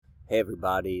Hey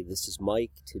everybody, this is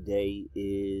Mike. Today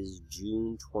is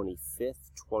June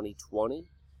 25th, 2020.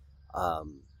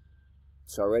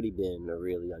 It's already been a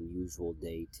really unusual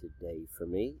day today for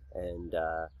me, and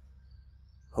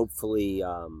hopefully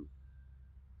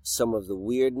some of the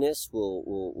weirdness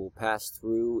will pass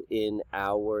through in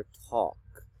our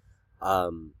talk.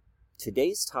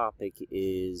 Today's topic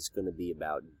is going to be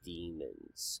about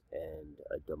demons and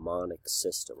a demonic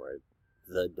system, or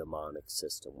the demonic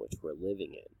system which we're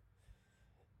living in.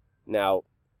 Now,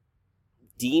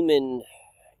 demon,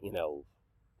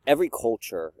 every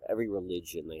culture, every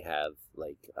religion, they have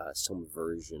some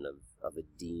version of a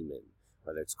demon,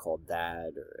 whether it's called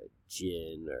that or a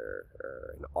jinn or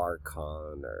an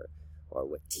archon or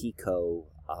Wetiko.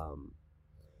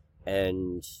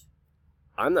 And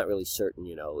I'm not really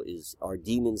certain, are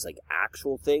demons like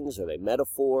actual things? Are they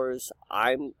metaphors?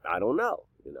 I don't know.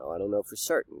 I don't know for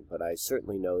certain, but I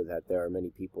certainly know that there are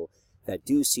many people that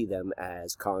do see them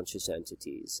as conscious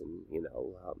entities, and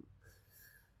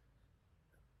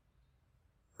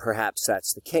perhaps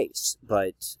that's the case.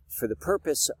 But for the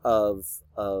purpose of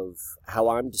how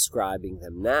I'm describing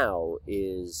them now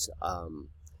is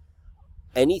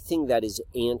anything that is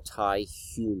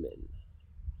anti-human,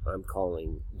 I'm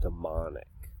calling demonic.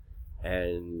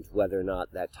 And whether or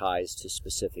not that ties to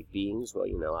specific beings, well,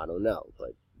 I don't know.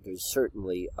 But there's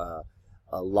certainly a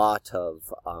lot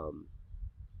of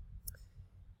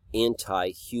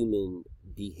anti-human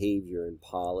behavior and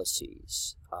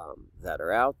policies that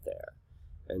are out there.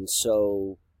 And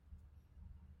so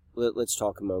let's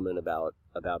talk a moment about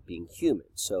being human.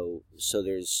 So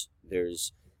there's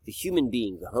the human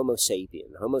being, the Homo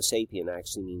sapien. Homo sapien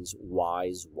actually means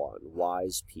wise one,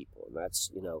 wise people. And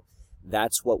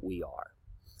that's what we are.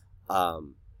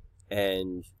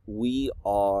 And we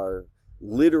are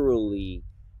literally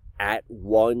at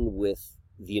one with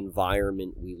the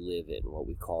environment we live in, what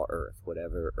we call Earth,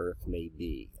 whatever Earth may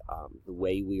be. The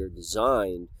way we are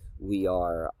designed, we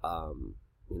are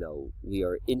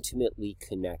intimately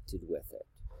connected with it.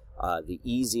 The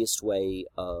easiest way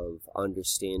of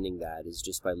understanding that is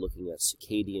just by looking at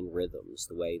circadian rhythms,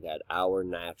 the way that our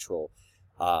natural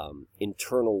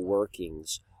internal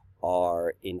workings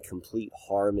are in complete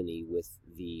harmony with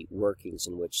the workings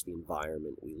in which the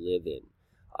environment we live in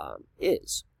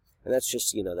is. And that's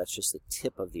just the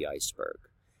tip of the iceberg.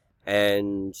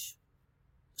 And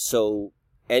so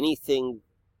anything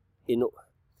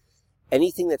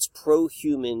that's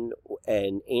pro-human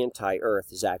and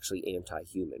anti-Earth is actually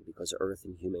anti-human, because Earth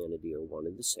and humanity are one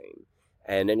and the same.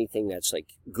 And anything that's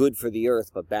good for the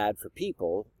Earth but bad for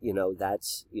people,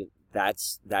 that's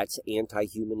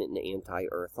anti-human and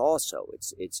anti-Earth also.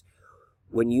 It's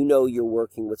when you're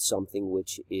working with something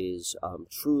which is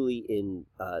truly in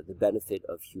the benefit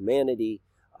of humanity,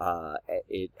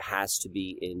 it has to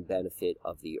be in benefit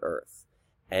of the Earth.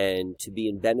 And to be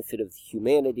in benefit of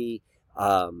humanity,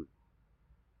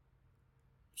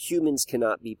 humans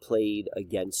cannot be played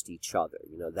against each other.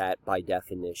 That by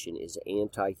definition is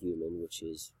anti-human, which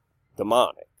is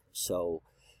demonic. So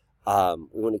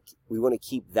we want to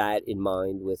keep that in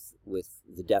mind with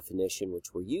the definition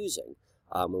which we're using.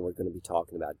 And we're going to be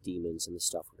talking about demons and the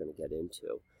stuff we're going to get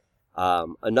into.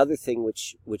 Another thing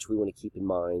which we want to keep in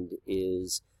mind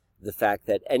is the fact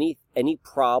that any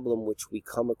problem which we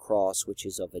come across which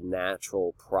is of a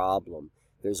natural problem,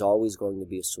 there's always going to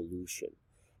be a solution.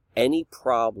 Any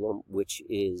problem which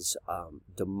is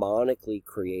demonically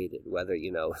created, whether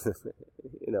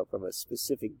from a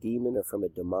specific demon or from a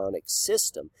demonic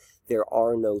system, there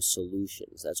are no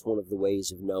solutions. That's one of the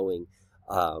ways of knowing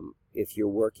if you're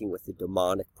working with a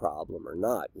demonic problem or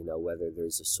not, whether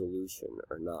there's a solution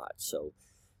or not. So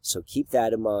keep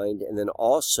that in mind. And then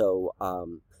also,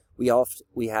 we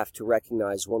have to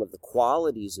recognize one of the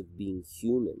qualities of being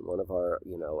human. One of our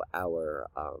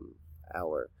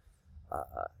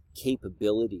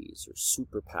capabilities or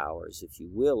superpowers, if you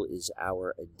will, is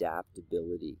our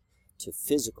adaptability to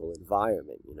physical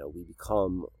environment. We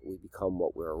become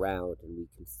what we're around, and we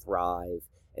can thrive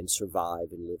and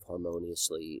survive and live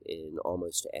harmoniously in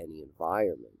almost any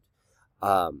environment.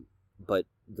 But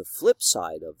the flip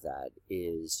side of that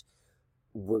is,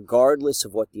 regardless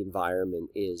of what the environment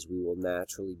is, we will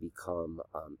naturally become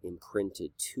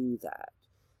imprinted to that.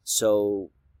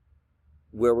 So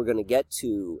where we're going to get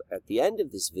to at the end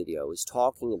of this video is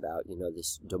talking about,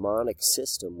 this demonic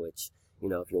system, which,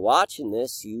 if you're watching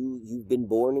this, you've been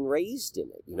born and raised in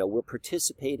it. We're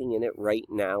participating in it right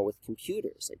now with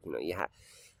computers.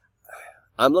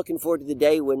 I'm looking forward to the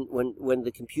day when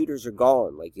the computers are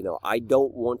gone. I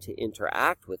don't want to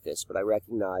interact with this, but I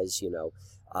recognize,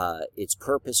 its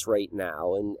purpose right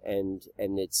now, and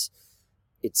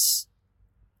it's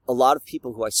a lot of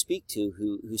people who I speak to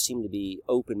who seem to be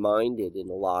open-minded in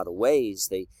a lot of ways,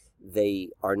 they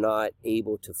are not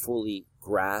able to fully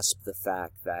grasp the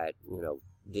fact that,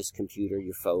 this computer,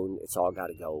 your phone, it's all got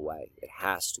to go away. It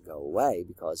has to go away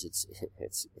because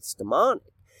it's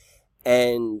demonic.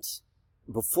 And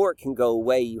before it can go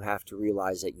away, you have to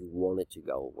realize that you want it to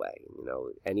go away.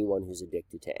 Anyone who's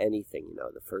addicted to anything,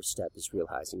 the first step is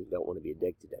realizing you don't want to be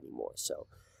addicted anymore. So,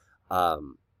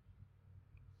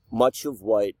 much of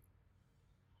what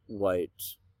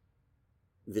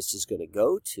this is going to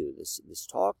go to, this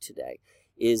talk today,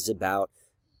 is about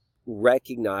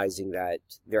recognizing that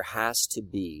there has to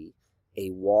be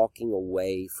a walking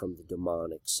away from the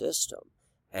demonic system.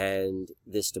 And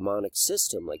this demonic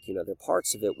system, there are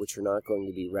parts of it which are not going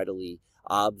to be readily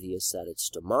obvious that it's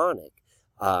demonic.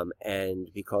 And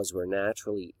because we're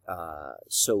naturally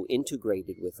so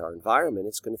integrated with our environment,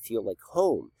 it's going to feel like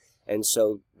home. And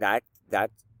so that's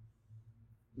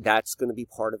going to be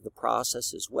part of the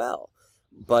process as well.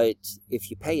 But if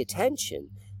you pay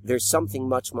attention, there's something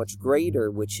much, much greater,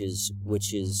 which is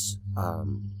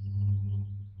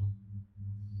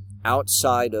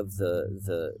outside of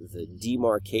the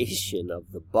demarcation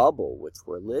of the bubble which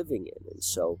we're living in. And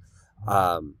so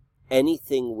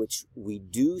anything which we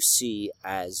do see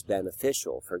as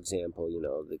beneficial, for example,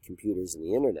 the computers and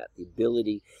the internet, the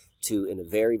ability to, in a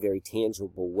very, very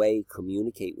tangible way,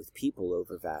 communicate with people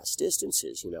over vast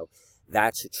distances,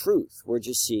 that's a truth. We're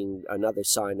just seeing another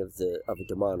sign of a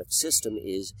demonic system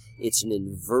is it's an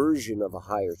inversion of a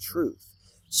higher truth.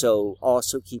 So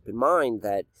also keep in mind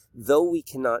that though we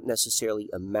cannot necessarily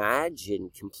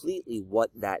imagine completely what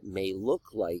that may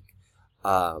look like,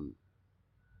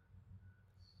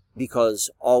 because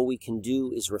all we can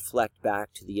do is reflect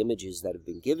back to the images that have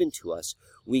been given to us,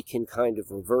 we can kind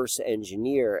of reverse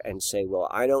engineer and say, well,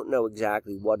 I don't know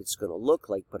exactly what it's going to look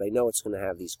like, but I know it's going to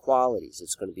have these qualities.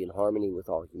 It's going to be in harmony with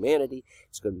all humanity.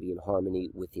 It's going to be in harmony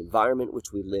with the environment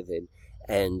which we live in.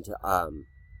 And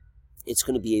it's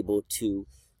going to be able to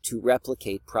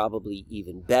replicate probably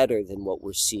even better than what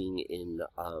we're seeing in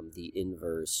the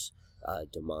inverse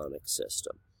demonic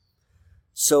system.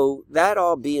 So that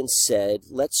all being said,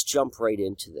 let's jump right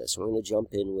into this. We're going to jump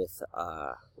in with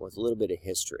a little bit of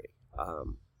history.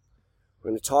 We're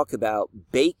going to talk about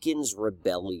Bacon's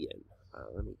Rebellion.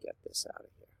 Let me get this out of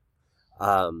here.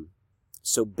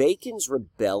 So Bacon's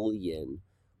Rebellion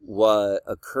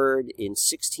occurred in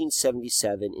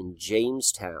 1677 in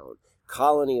Jamestown,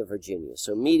 colony of Virginia.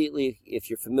 So immediately, if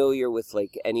you're familiar with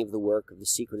any of the work of The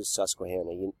Secret of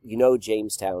Susquehanna, you know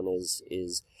Jamestown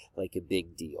is like a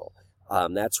big deal.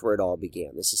 That's where it all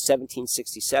began. This is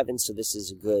 1767, so this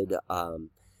is a good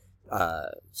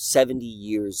 70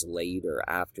 years later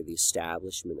after the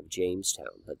establishment of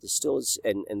Jamestown. But this still is,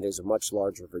 and there's a much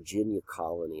larger Virginia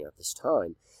colony at this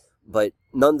time. But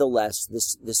nonetheless,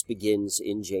 this begins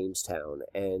in Jamestown.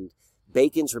 And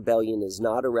Bacon's Rebellion is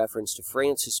not a reference to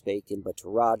Francis Bacon, but to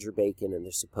Roger Bacon, and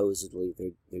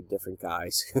they're different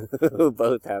guys who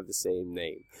both have the same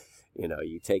name.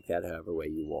 You take that however way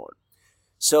you want.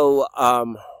 So,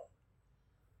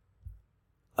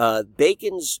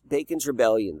 Bacon's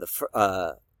Rebellion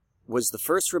was the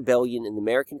first rebellion in the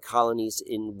American colonies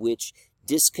in which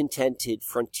discontented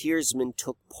frontiersmen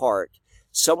took part,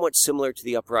 somewhat similar to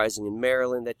the uprising in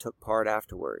Maryland that took part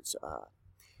afterwards.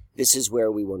 This is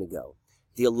where we want to go.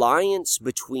 The alliance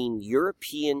between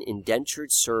European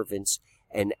indentured servants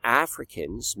and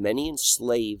Africans, many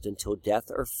enslaved until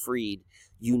death or freed,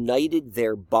 united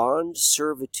their bond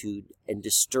servitude and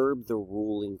disturbed the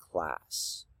ruling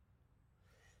class.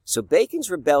 So Bacon's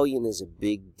Rebellion is a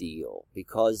big deal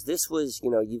because this was,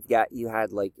 you had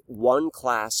one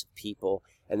class of people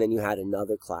and then you had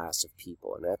another class of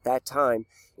people. And at that time,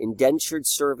 indentured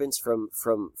servants from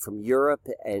Europe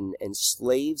and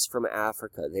slaves from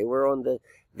Africa, they were on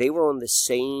the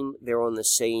same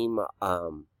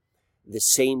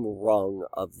rung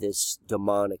of this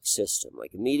demonic system.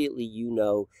 Immediately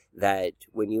that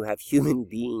when you have human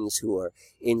beings who are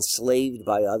enslaved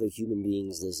by other human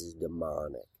beings, this is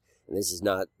demonic. And this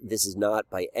is not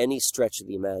by any stretch of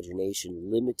the imagination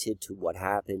limited to what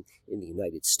happened in the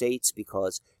United States,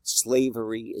 because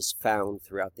slavery is found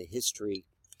throughout the history,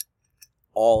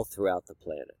 all throughout the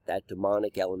planet. That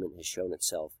demonic element has shown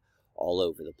itself all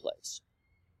over the place.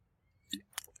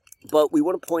 But we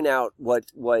want to point out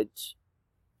what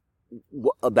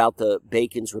about the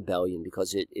Bacon's Rebellion,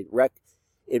 because it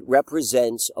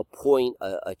represents a point,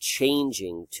 a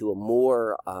changing to a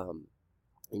more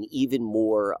an even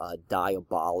more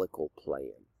diabolical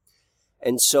plan.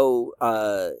 And so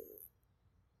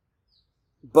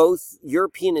both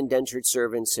European indentured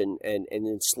servants and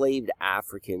enslaved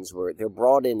Africans they're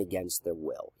brought in against their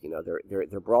will.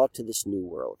 They're brought to this new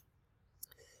world.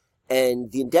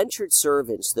 And the indentured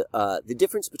servants, the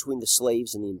difference between the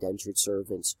slaves and the indentured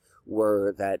servants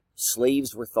were that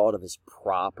slaves were thought of as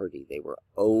property. They were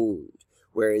owned,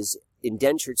 whereas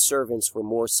indentured servants were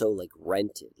more so like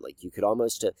rented. Like you could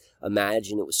almost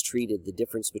imagine it was treated the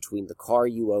difference between the car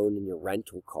you own and your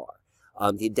rental car.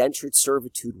 The indentured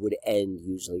servitude would end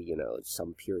usually,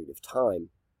 some period of time.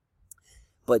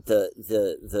 But the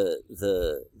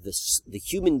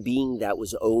human being that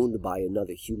was owned by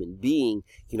another human being,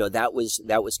 that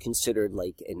was considered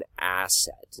like an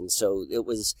asset, and so it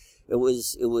was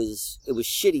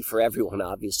shitty for everyone,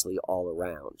 obviously, all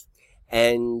around.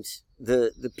 And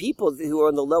the people who are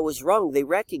on the lowest rung, they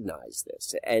recognized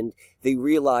this, and they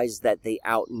realized that they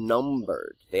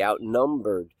outnumbered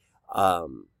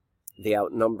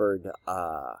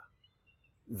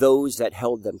those that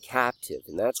held them captive.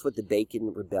 And that's what the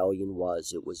Bacon Rebellion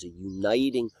was. It was a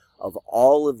uniting of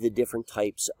all of the different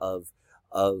types of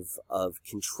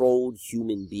controlled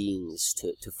human beings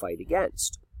to fight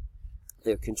against.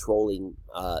 They're controlling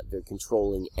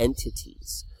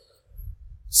entities.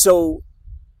 So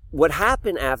what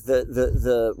happened after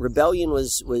the rebellion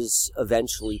was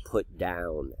eventually put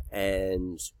down,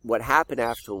 and what happened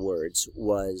afterwards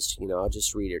was, I'll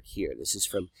just read it here. This is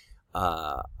from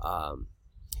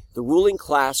the ruling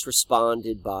class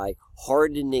responded by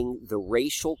hardening the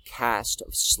racial caste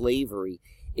of slavery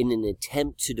in an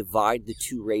attempt to divide the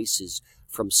two races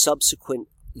from subsequent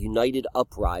united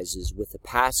uprises with the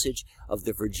passage of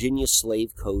the Virginia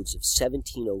Slave Codes of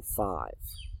 1705.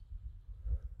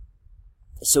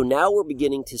 So now we're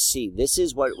beginning to see, this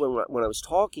is what, when I was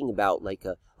talking about like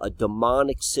a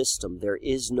demonic system, there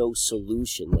is no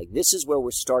solution. Like this is where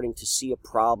we're starting to see a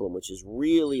problem, which is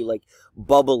really like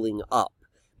bubbling up,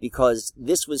 because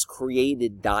this was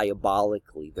created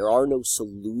diabolically. There are no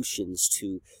solutions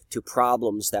to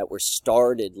problems that were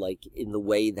started like in the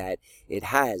way that it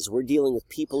has. We're dealing with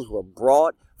people who are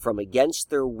brought from against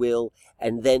their will,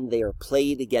 and then they are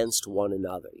played against one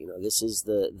another. This is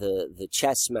the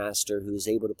chess master who is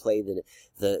able to play the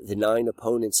 9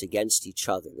 opponents against each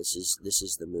other. This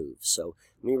is the move. So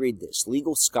let me read this.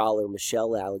 Legal scholar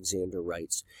Michelle Alexander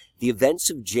writes, "The events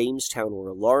of Jamestown were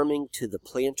alarming to the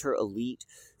planter elite,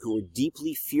 who were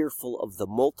deeply fearful of the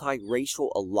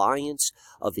multiracial alliance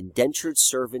of indentured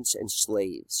servants and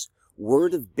slaves.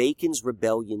 Word of Bacon's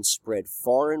rebellion spread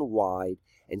far and wide,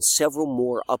 and several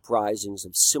more uprisings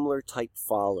of similar type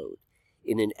followed.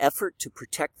 In an effort to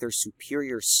protect their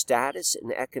superior status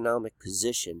and economic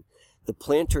position, the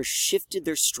planters shifted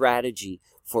their strategy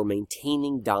for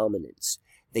maintaining dominance.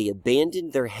 They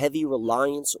abandoned their heavy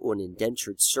reliance on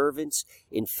indentured servants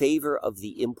in favor of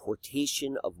the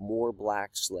importation of more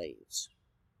black slaves."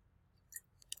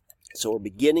 So we're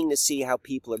beginning to see how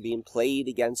people are being played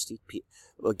against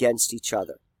each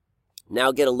other.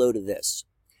 Now get a load of this.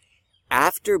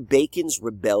 After Bacon's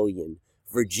Rebellion,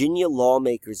 Virginia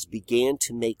lawmakers began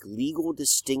to make legal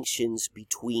distinctions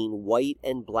between white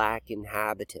and black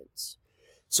inhabitants.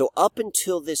 So up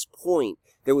until this point,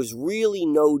 there was really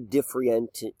no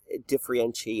differentiation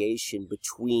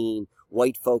between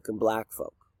white folk and black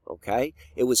folk. Okay?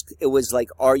 It was like,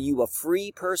 are you a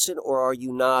free person or are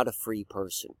you not a free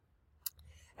person?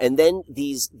 And then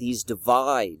these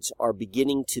divides are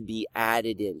beginning to be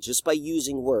added in just by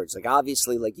using words. Like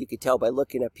obviously, like you could tell by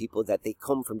looking at people that they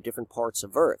come from different parts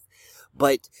of Earth.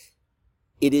 But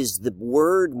it is the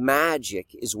word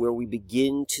magic is where we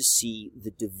begin to see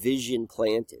the division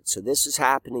planted. So this is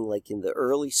happening like in the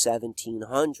early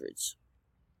 1700s.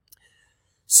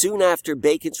 Soon after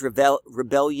Bacon's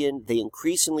rebellion, they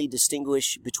increasingly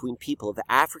distinguish between people of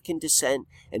African descent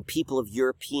and people of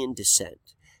European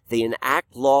descent. They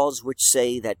enact laws which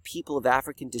say that people of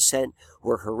African descent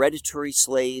were hereditary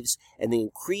slaves, and they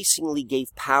increasingly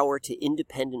gave power to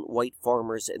independent white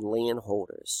farmers and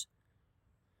landholders.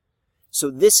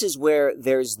 So this is where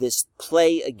there's this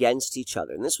play against each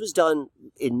other. And this was done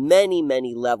in many,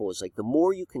 many levels. Like the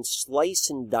more you can slice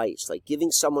and dice, like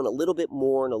giving someone a little bit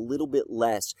more and a little bit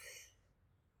less,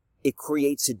 it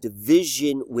creates a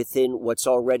division within what's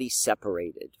already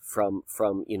separated from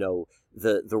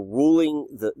those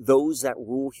that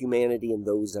rule humanity and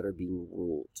those that are being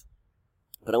ruled.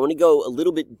 But I want to go a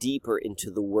little bit deeper into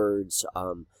the words,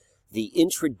 the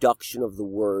introduction of the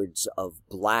words of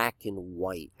black and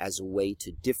white as a way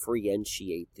to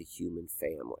differentiate the human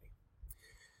family.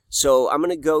 So I'm going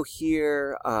to go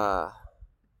here. All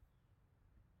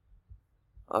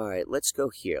right, let's go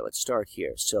here. Let's start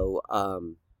here. So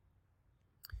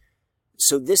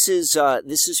this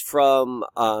is from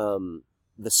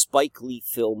the Spike Lee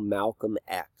film Malcolm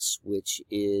X, which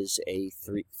is a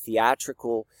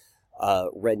theatrical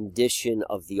rendition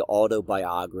of the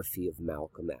autobiography of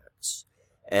Malcolm X.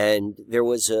 And there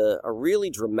was a really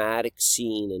dramatic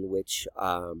scene in which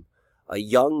a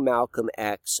young Malcolm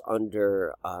X,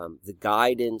 under the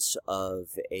guidance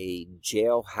of a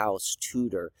jailhouse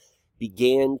tutor,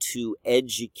 began to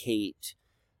educate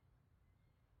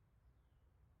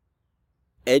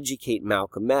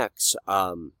Malcolm X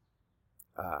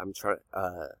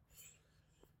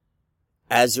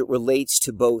as it relates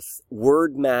to both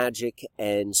word magic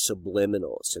and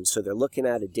subliminals. And so they're looking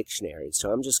at a dictionary.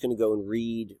 So I'm just going to go and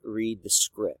read the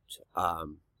script.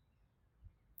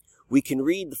 We can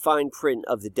read the fine print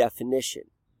of the definition,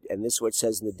 and this is what it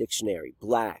says in the dictionary.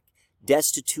 Black,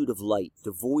 destitute of light,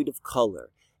 devoid of color,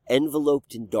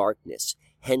 enveloped in darkness,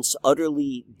 hence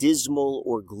utterly dismal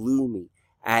or gloomy,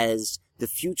 as the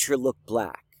future looked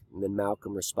black. And then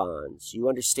Malcolm responds, you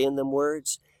understand them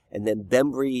words? And then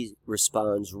Bembry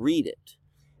responds, read it.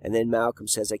 And then Malcolm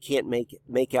says, I can't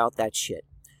make out that shit.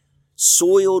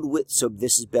 Soiled with, so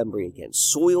this is Bembry again,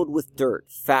 soiled with dirt,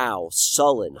 foul,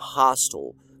 sullen,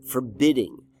 hostile,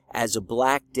 forbidding as a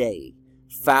black day,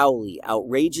 foully,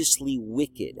 outrageously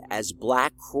wicked as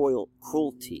black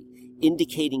cruelty,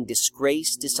 indicating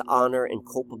disgrace, dishonor, and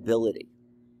culpability.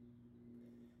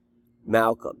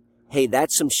 Malcolm, hey,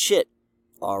 that's some shit,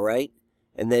 all right?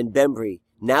 And then Bembry,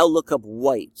 now look up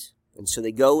white. And so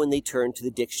they go and they turn to the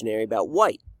dictionary about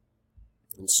white.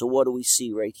 And so what do we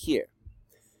see right here?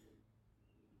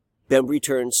 Bembry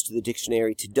turns to the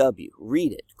dictionary to W.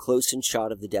 Read it. Close-in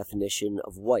shot of the definition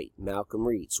of white. Malcolm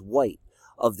reads, white,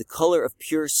 of the color of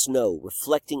pure snow,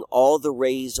 reflecting all the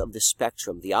rays of the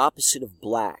spectrum, the opposite of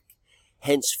black,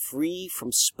 hence free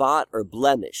from spot or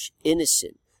blemish,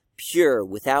 innocent, pure,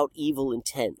 without evil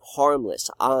intent, harmless,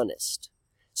 honest,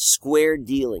 square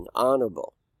dealing,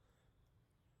 honorable.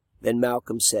 Then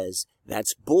Malcolm says,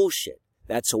 that's bullshit.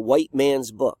 That's a white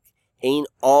man's book. Ain't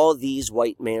all these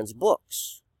white man's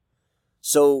books?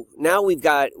 So now we've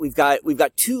got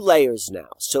two layers now.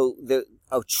 So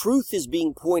a truth is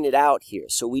being pointed out here.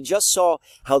 So we just saw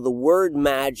how the word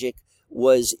magic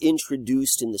was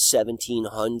introduced in the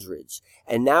 1700s.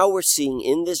 And now we're seeing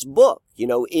in this book,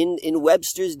 in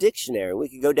Webster's dictionary, we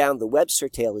could go down, the Webster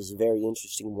tale is a very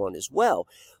interesting one as well,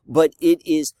 but it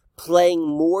is playing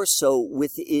more so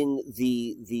within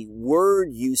the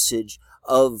word usage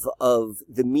of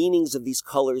the meanings of these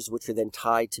colors, which are then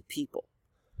tied to people.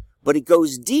 But it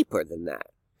goes deeper than that.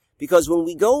 Because when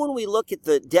we go and we look at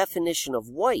the definition of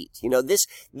white,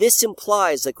 this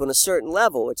implies, like, on a certain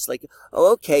level, it's like,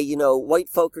 oh, okay, white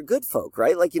folk are good folk,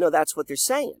 right? Like, that's what they're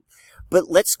saying. But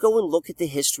let's go and look at the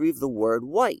history of the word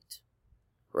white,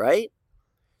 right?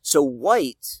 So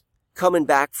white, coming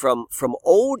back from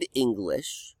Old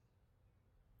English,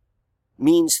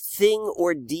 means thing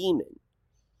or demon.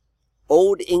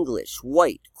 Old English,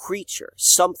 white, creature,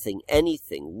 something,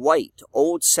 anything, white,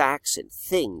 Old Saxon,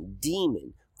 thing,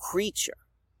 demon, creature.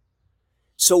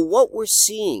 So what we're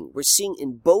seeing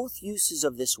in both uses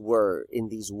of this word, in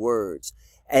these words,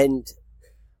 and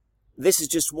this is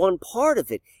just one part of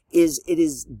it, is it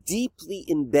is deeply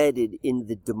embedded in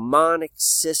the demonic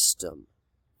system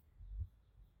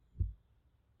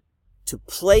to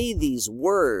play these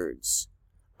words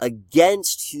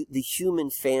against the human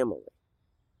family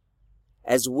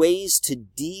as ways to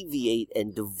deviate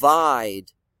and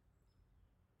divide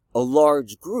a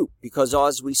large group. Because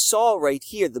as we saw right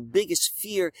here, the biggest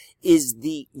fear is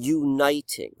the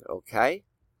uniting, okay?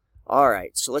 All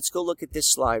right, so let's go look at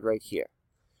this slide right here.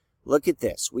 Look at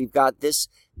this. We've got this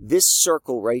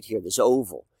circle right here, this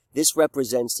oval. This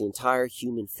represents the entire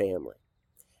human family.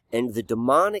 And the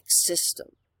demonic system,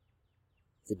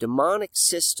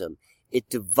 it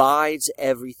divides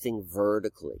everything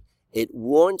vertically. It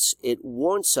wants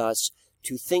us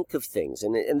to think of things,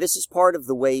 and this is part of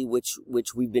the way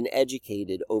which we've been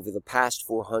educated over the past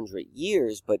 400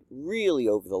 years, but really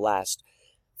over the last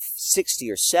 60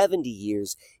 or 70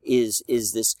 years is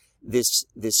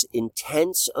this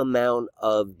intense amount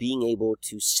of being able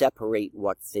to separate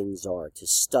what things are, to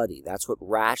study. That's what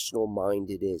rational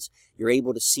minded is. You're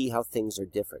able to see how things are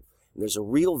different. And there's a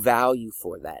real value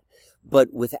for that.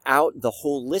 But without the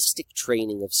holistic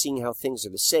training of seeing how things are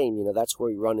the same, that's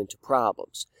where we run into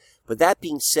problems. But that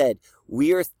being said,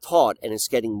 we are taught, and it's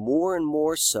getting more and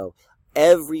more so,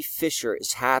 every fissure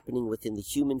is happening within the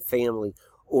human family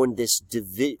on this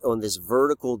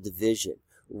vertical division.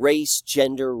 Race,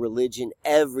 gender, religion,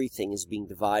 everything is being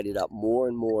divided up more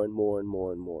and more and more and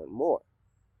more and more and more.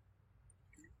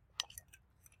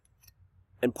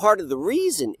 And part of the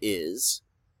reason is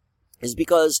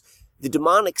because The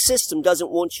demonic system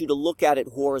doesn't want you to look at it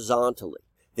horizontally.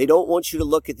 They don't want you to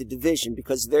look at the division,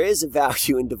 because there is a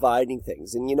value in dividing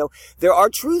things. And, there are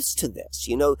truths to this.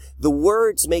 The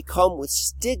words may come with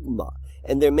stigma,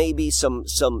 and there may be some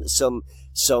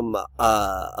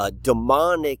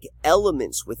demonic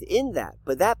elements within that.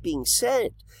 But that being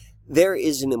said, there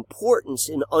is an importance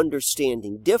in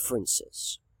understanding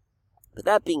differences. But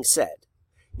that being said,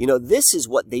 this is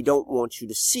what they don't want you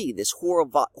to see, this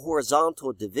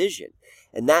horizontal division,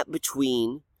 and that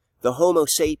between the Homo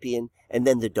sapien and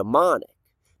then the demonic.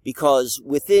 Because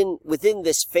within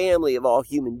this family of all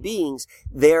human beings,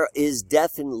 there is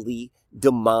definitely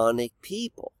demonic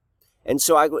people. And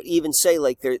so I would even say,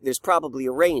 like, there's probably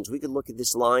a range. We could look at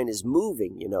this line as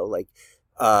moving,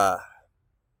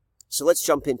 so let's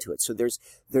jump into it. So there's,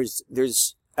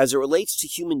 as it relates to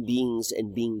human beings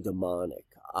and being demonic,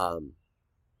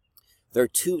 there are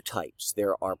two types.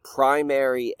 There are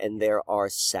primary and there are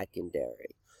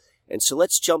secondary. And so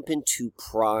let's jump into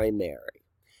primary.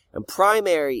 And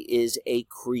primary is a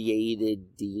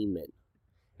created demon.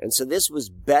 And so this was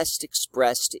best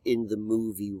expressed in the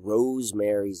movie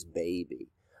Rosemary's Baby.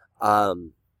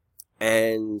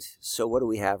 And so what do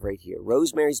we have right here?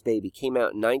 Rosemary's Baby came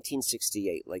out in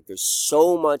 1968. Like, there's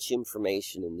so much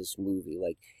information in this movie,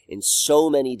 like, in so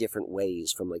many different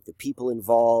ways, from, like, the people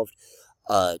involved,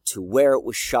 to where it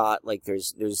was shot. Like,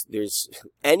 there's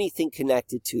anything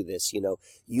connected to this,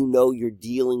 you're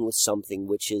dealing with something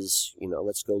which is,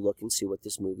 let's go look and see what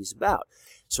this movie's about.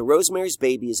 So Rosemary's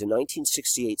Baby is a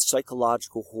 1968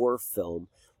 psychological horror film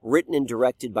written and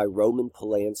directed by Roman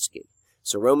Polanski.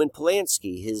 So Roman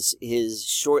Polanski, his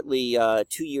shortly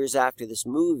 2 years after this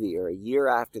movie, or a year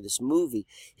after this movie,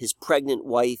 his pregnant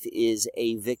wife is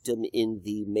a victim in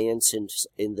the Manson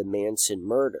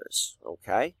murders.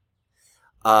 Okay,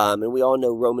 and we all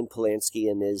know Roman Polanski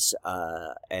and his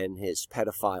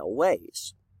pedophile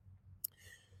ways.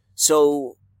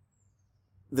 So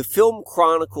the film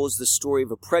chronicles the story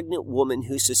of a pregnant woman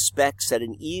who suspects that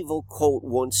an evil cult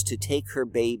wants to take her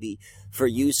baby for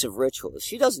use of rituals.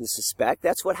 She doesn't suspect.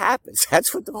 That's what happens.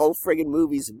 That's what the whole friggin'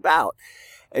 movie's about.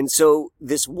 And so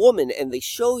this woman, and they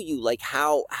show you, like,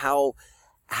 how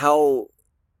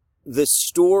the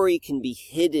story can be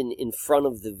hidden in front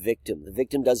of the victim. The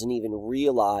victim doesn't even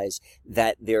realize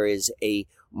that there is a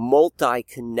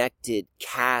multi-connected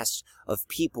cast of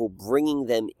people bringing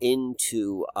them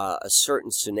into a certain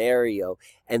scenario,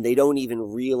 and they don't even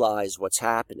realize what's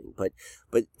happening. But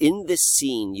in this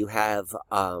scene, you have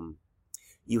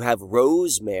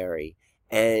Rosemary,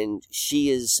 and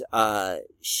she's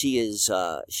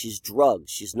drugged.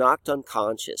 She's knocked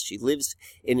unconscious. She lives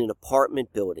in an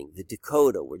apartment building, the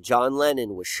Dakota, where John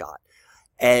Lennon was shot.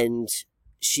 And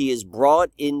she is brought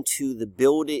into the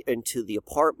building, into the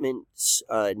apartment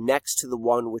next to the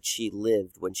one which she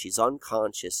lived when she's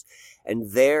unconscious.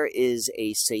 And there is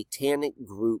a satanic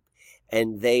group,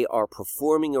 and they are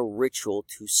performing a ritual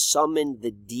to summon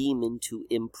the demon to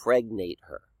impregnate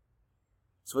her.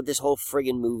 That's what this whole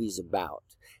friggin' movie's about.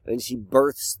 And she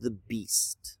births the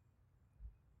beast.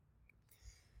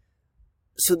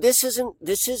 So this isn't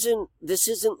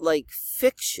like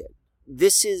fiction.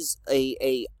 This is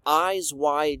a eyes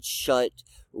wide shut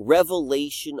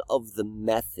revelation of the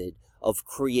method of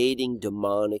creating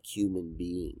demonic human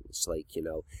beings. Like,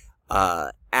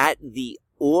 at the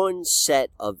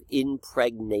onset of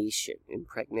impregnation,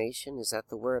 is that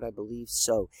the word? I believe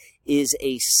so, is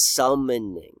a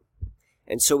summoning.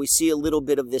 And so we see a little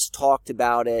bit of this talked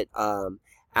about at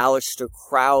Aleister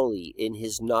Crowley in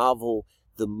his novel,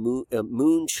 The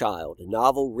Moonchild, a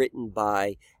novel written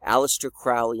by Aleister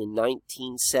Crowley in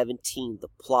 1917. The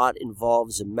plot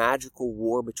involves a magical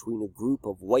war between a group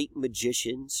of white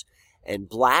magicians and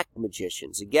black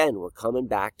magicians. Again, we're coming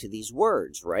back to these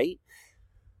words, right?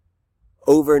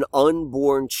 Over an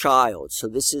unborn child. So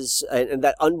this is, and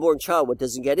that unborn child, what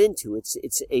doesn't get into, it's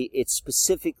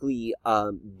specifically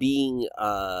being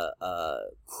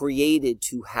created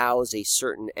to house a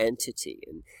certain entity.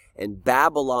 And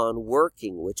Babylon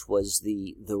Working, which was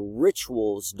the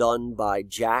rituals done by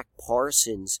Jack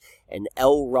Parsons and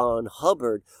L. Ron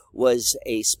Hubbard, was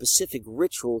a specific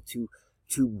ritual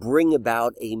to bring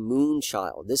about a moon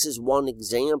child. This is one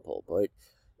example, but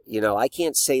I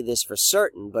can't say this for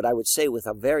certain, but I would say with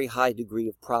a very high degree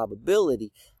of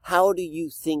probability, how do you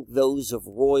think those of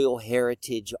royal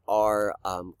heritage are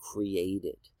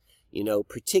created?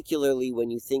 Particularly when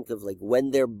you think of, like,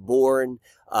 when they're born,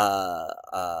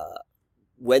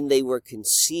 when they were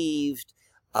conceived.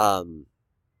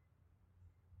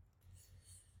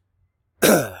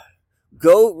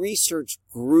 Go research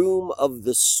Groom of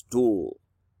the Stool.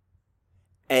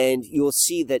 And you'll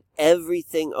see that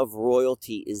everything of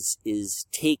royalty is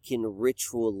taken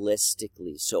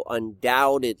ritualistically. So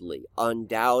undoubtedly,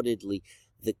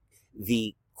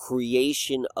 the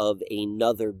creation of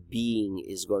another being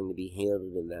is going to be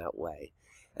handled in that way.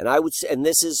 And I would say, and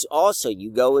this is also,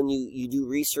 you go and you do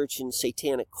research in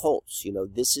satanic cults,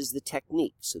 this is the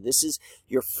technique. So this is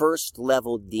your first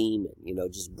level demon,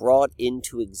 just brought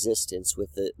into existence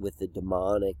with the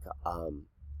demonic,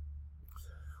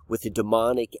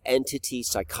 entity,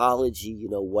 psychology,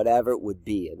 whatever it would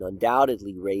be, and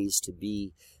undoubtedly raised to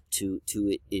be, to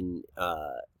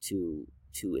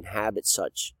inhabit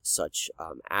such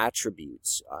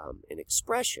attributes, and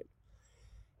expression.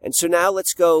 And so now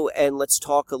let's go and let's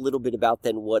talk a little bit about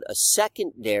then what a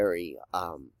secondary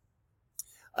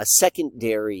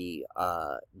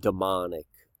demonic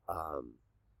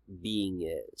being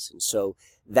is. And so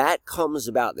that comes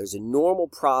about. There's a normal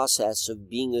process of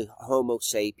being a Homo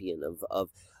sapien,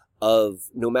 of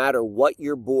no matter what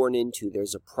you're born into,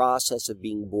 there's a process of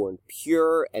being born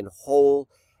pure and whole.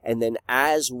 And then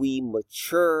as we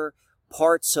mature,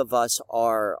 parts of us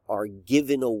are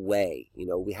given away.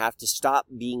 We have to stop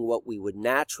being what we would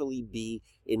naturally be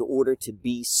in order to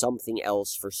be something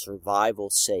else for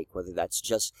survival's sake, whether that's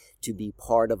just to be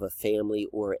part of a family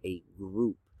or a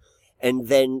group. And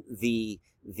then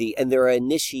and there are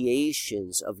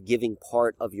initiations of giving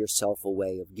part of yourself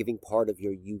away, of giving part of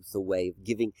your youth away,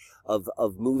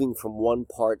 of moving from one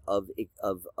part of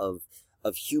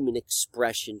human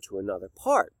expression to another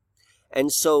part. And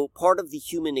so part of the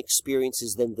human experience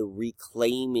is then the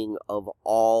reclaiming of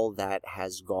all that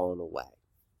has gone away.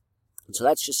 And so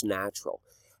that's just natural.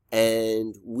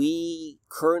 And we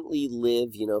currently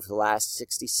live, for the last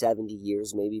 60, 70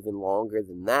 years, maybe even longer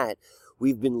than that,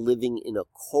 we've been living in a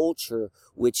culture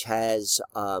which has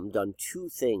done two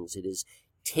things. It has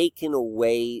taken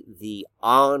away the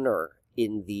honor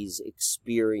in these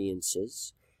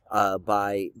experiences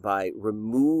by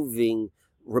removing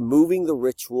the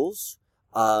rituals,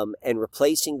 and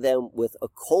replacing them with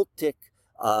occultic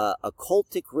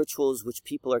rituals which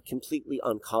people are completely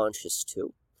unconscious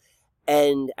to.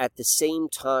 And at the same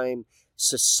time,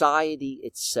 society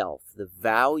itself, the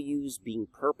values being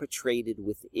perpetrated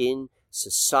within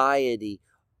society,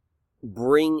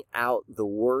 bring out the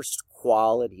worst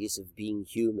qualities of being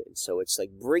human. So it's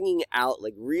like bringing out,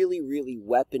 like really, really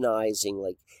weaponizing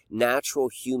like natural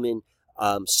human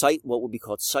what would be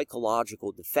called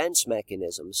psychological defense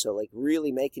mechanisms. So like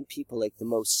really making people like the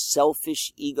most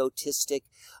selfish, egotistic,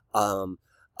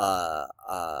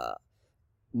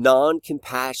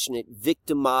 non-compassionate,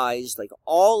 victimized, like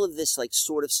all of this like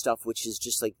sort of stuff, which is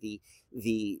just like the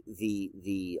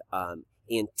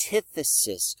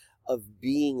antithesis of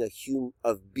being a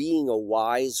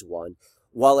wise one,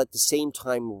 while at the same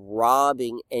time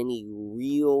robbing any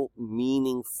real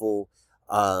meaningful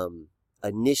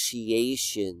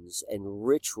initiations and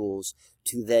rituals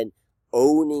to then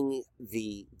owning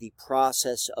the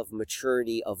process of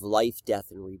maturity of life, death,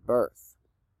 and rebirth.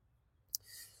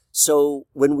 So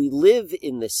when we live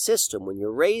in the system, when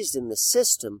you're raised in the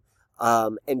system,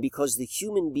 and because the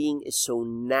human being is so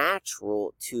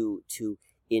natural to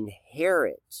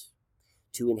inherit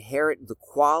the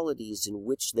qualities in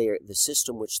which the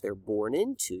system which they're born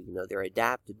into, their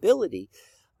adaptability,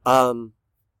 a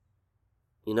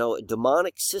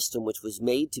demonic system which was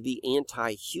made to be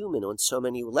anti-human on so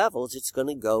many levels, it's going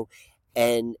to go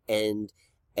and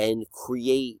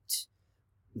create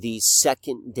these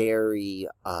secondary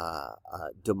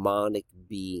demonic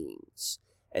beings.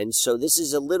 And so this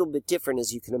is a little bit different,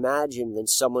 as you can imagine, than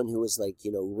someone who was like,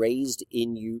 raised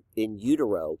in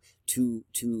utero to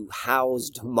house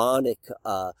demonic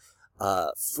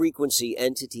frequency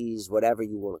entities, whatever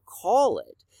you want to call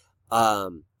it.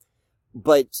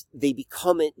 But they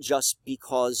become it just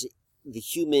because the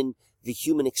human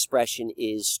expression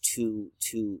is to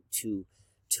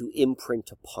imprint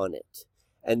upon it.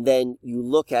 And then you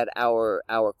look at our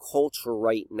culture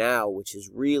right now, which has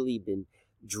really been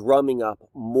drumming up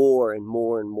more and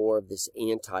more and more of this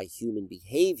anti-human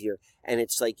behavior. And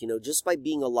it's like, just by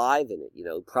being alive in it,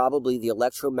 probably the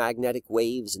electromagnetic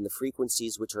waves and the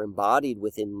frequencies which are embodied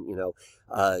within,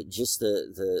 just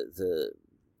the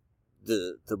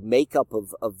makeup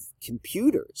of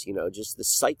computers, just the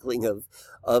cycling of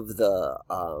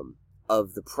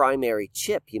the primary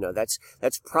chip,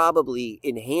 that's probably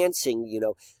enhancing,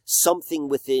 something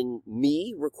within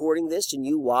me recording this and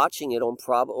you watching it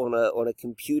on a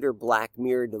computer Black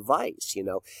Mirror device,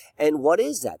 And what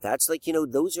is that? That's like,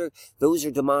 those are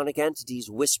demonic entities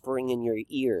whispering in your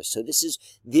ears. So this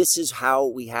is how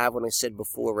we have, when I said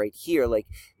before right here, like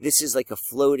this is like a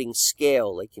floating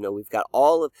scale. Like,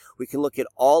 we can look at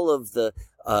all of the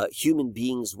human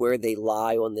beings where they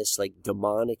lie on this like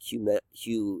demonic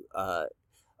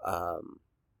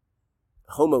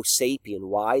Homo sapien,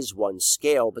 wise one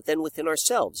scale, but then within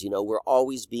ourselves, we're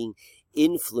always being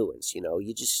influenced.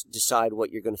 You just decide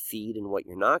what you're going to feed and what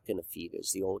you're not going to feed,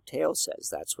 as the old tale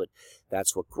says. That's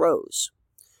what grows.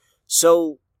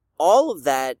 So all of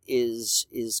that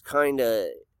is kind of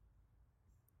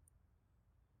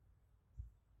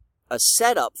a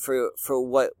setup for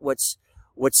what's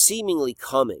seemingly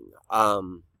coming.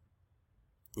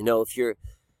 If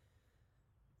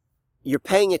you're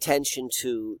paying attention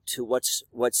to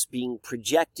what's being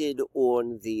projected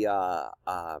on the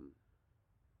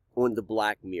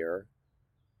Black Mirror,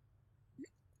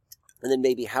 and then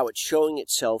maybe how it's showing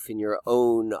itself in your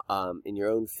own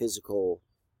physical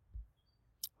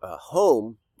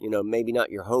home. Maybe not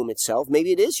your home itself.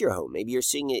 Maybe it is your home. Maybe you're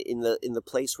seeing it in the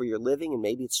place where you're living, and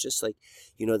maybe it's just like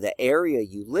the area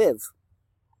you live.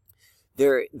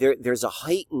 There's a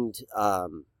heightened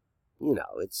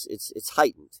it's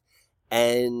heightened.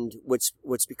 And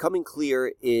what's becoming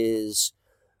clear is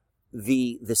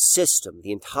the system,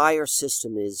 the entire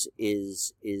system is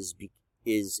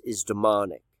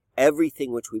demonic.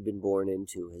 Everything which we've been born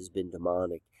into has been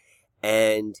demonic,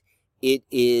 and it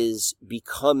is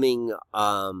becoming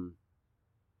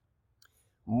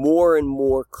more and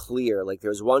more clear. Like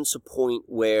there's once a point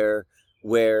where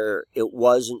it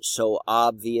wasn't so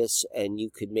obvious, and you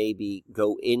could maybe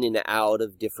go in and out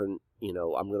of different,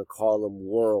 I'm going to call them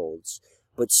worlds.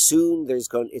 But soon it's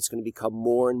going to become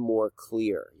more and more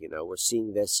clear. We're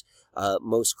seeing this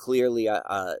most clearly.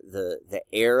 The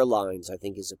airlines, I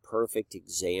think, is a perfect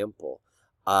example.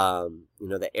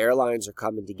 The airlines are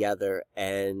coming together,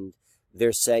 and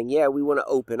they're saying, yeah, we want to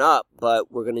open up, but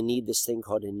we're going to need this thing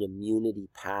called an immunity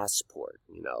passport.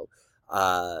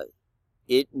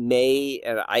 It may,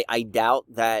 and I doubt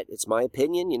that, it's my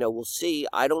opinion, we'll see.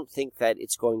 I don't think that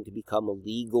it's going to become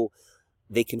illegal.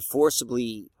 They can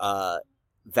forcibly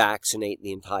vaccinate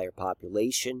the entire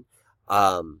population.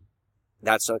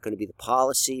 That's not going to be the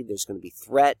policy. There's going to be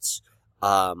threats,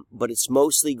 but it's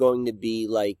mostly going to be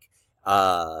like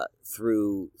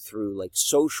through like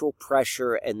social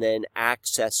pressure, and then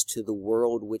access to the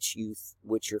world which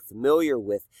you're familiar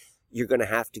with. You're going to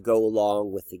have to go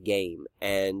along with the game,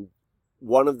 and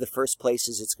one of the first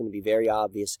places it's going to be very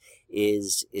obvious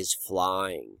is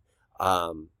flying.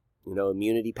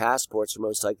 Immunity passports are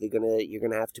most likely you're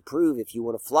going to have to prove if you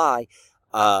want to fly.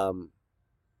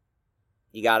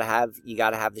 You got to have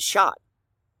the shot.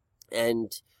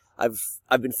 And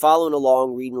I've been following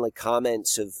along, reading like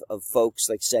comments of folks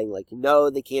like saying like, no,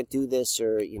 they can't do this,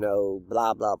 or,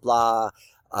 blah, blah, blah.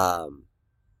 But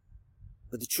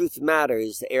the truth of the matter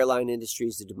is the airline industry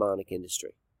is the demonic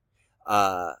industry.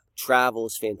 Travel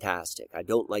is fantastic. I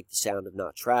don't like the sound of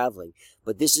not traveling,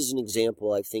 but this is an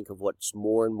example, I think, of what's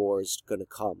more and more is going to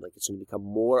come. Like it's going to become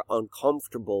more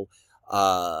uncomfortable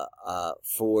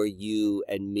for you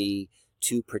and me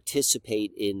to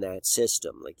participate in that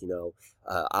system. Like,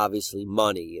 obviously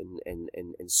money and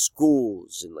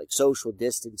schools and like social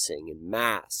distancing and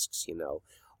masks,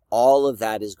 all of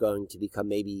that is going to become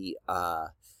maybe,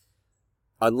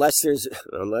 unless there's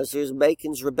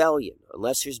Bacon's Rebellion,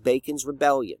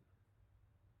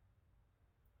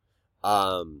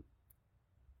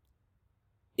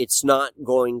 it's not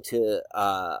going to,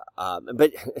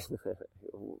 but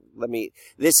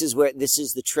this is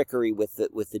the trickery with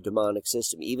the demonic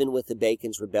system. Even with the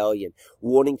Bacon's Rebellion,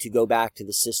 wanting to go back to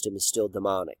the system is still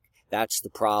demonic. That's the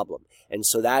problem. And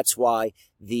so that's why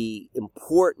the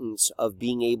importance of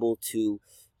being able to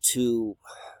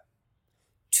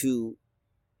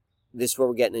this is where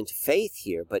we're getting into faith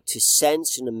here, but to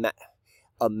sense and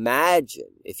imagine,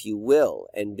 if you will,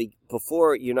 and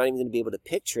before you're not even going to be able to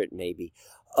picture it maybe,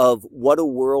 of what a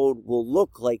world will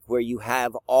look like where you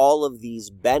have all of these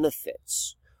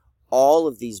benefits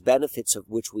of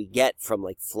which we get from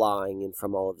like flying and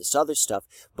from all of this other stuff,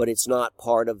 but it's not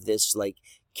part of this like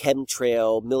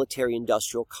chemtrail, military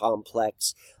industrial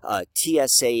complex,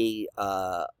 TSA,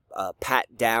 pat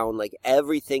down, like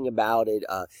everything about it,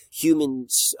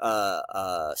 humans,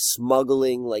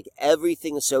 smuggling, like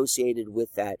everything associated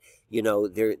with that,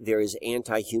 there is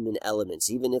anti-human elements,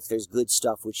 even if there's good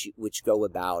stuff which go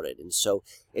about it. And so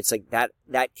it's like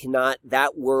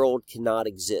that world cannot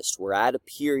exist. We're at a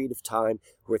period of time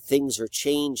where things are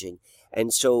changing.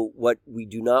 And so what we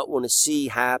do not want to see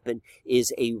happen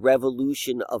is a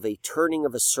revolution of a turning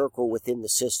of a circle within the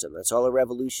system. That's all a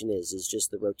revolution is just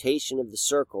the rotation of the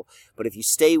circle. But if you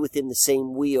stay within the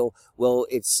same wheel, well,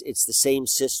 it's the same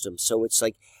system. So it's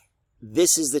like,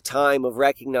 this is the time of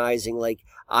recognizing, like,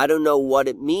 I don't know what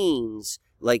it means,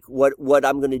 like what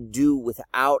I'm going to do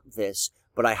without this,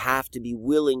 but I have to be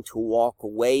willing to walk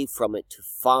away from it to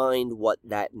find what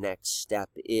that next step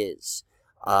is.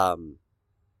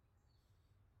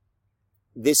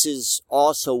 This is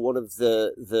also one of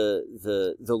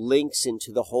the links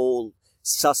into the whole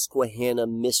Susquehanna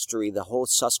mystery, the whole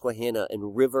Susquehanna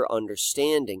and river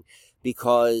understanding,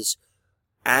 because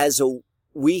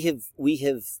we've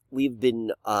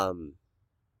been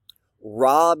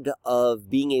robbed of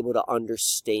being able to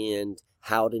understand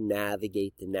how to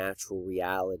navigate the natural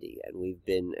reality, and we've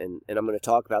been, and I'm going to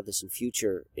talk about this in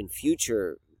future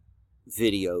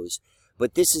videos.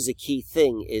 But this is a key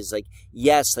thing, is like,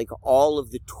 yes, like all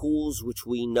of the tools which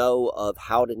we know of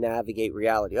how to navigate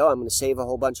reality. Oh, I'm going to save a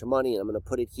whole bunch of money and I'm going to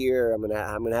put it here. I'm going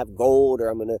to have gold, or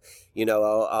I'm going to, you know,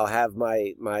 I'll have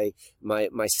my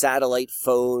satellite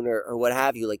phone or what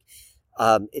have you. Like,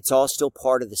 it's all still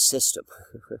part of the system.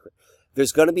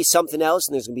 There's going to be something else,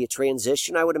 and there's going to be a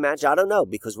transition, I would imagine. I don't know,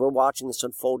 because we're watching this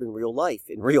unfold in real life,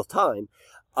 in real time.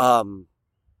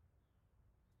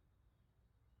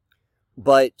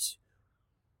 But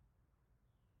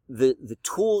the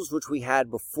tools which we had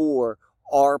before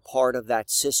are part of that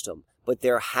system, but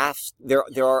there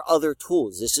are other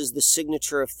tools. This is the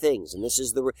signature of things, and this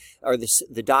is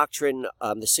the doctrine,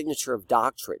 the signature of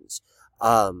doctrines,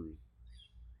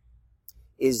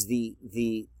 is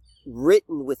the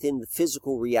written within the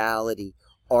physical reality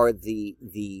are the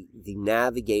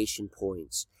navigation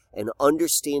points, and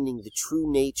understanding the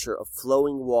true nature of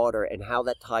flowing water and how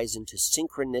that ties into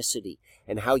synchronicity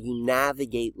and how you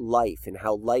navigate life and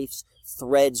how life's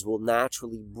threads will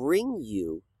naturally bring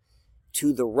you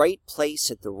to the right place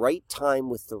at the right time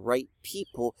with the right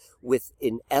people with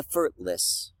an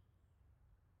effortless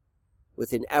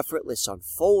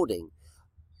unfolding.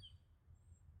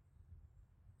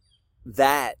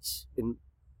 That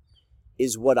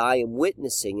is what I am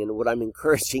witnessing and what I'm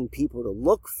encouraging people to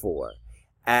look for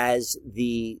as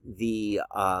the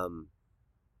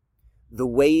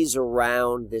ways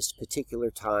around this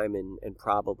particular time and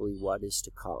probably what is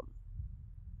to come.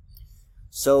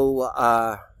 So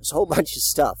there's a whole bunch of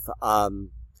stuff.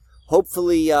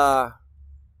 Hopefully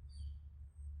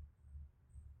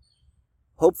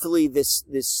this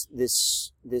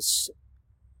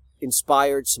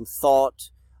inspired some thought.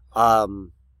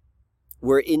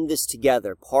 We're in this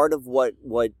together. Part of what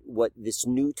this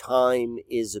new time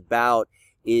is about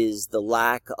is the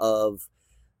lack of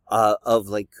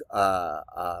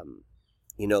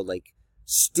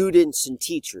students and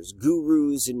teachers,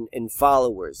 gurus and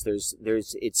followers.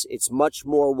 It's much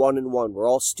more one-on-one. We're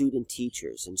all student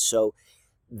teachers. And so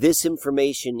this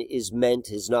information is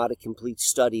not a complete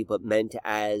study, but meant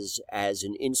as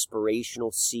an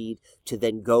inspirational seed to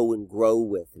then go and grow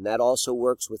with. And that also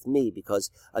works with me,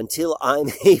 because until I'm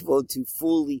able to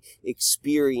fully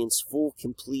experience full,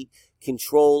 complete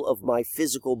control of my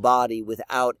physical body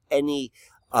without any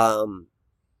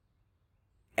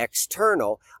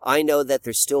external, I know that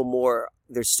there's still more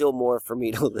for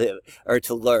me to live or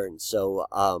to learn. So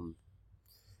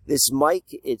this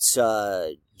Mike, it's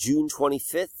June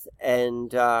 25th,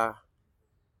 and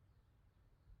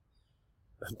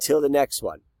until the next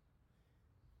one,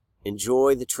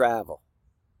 enjoy the travel.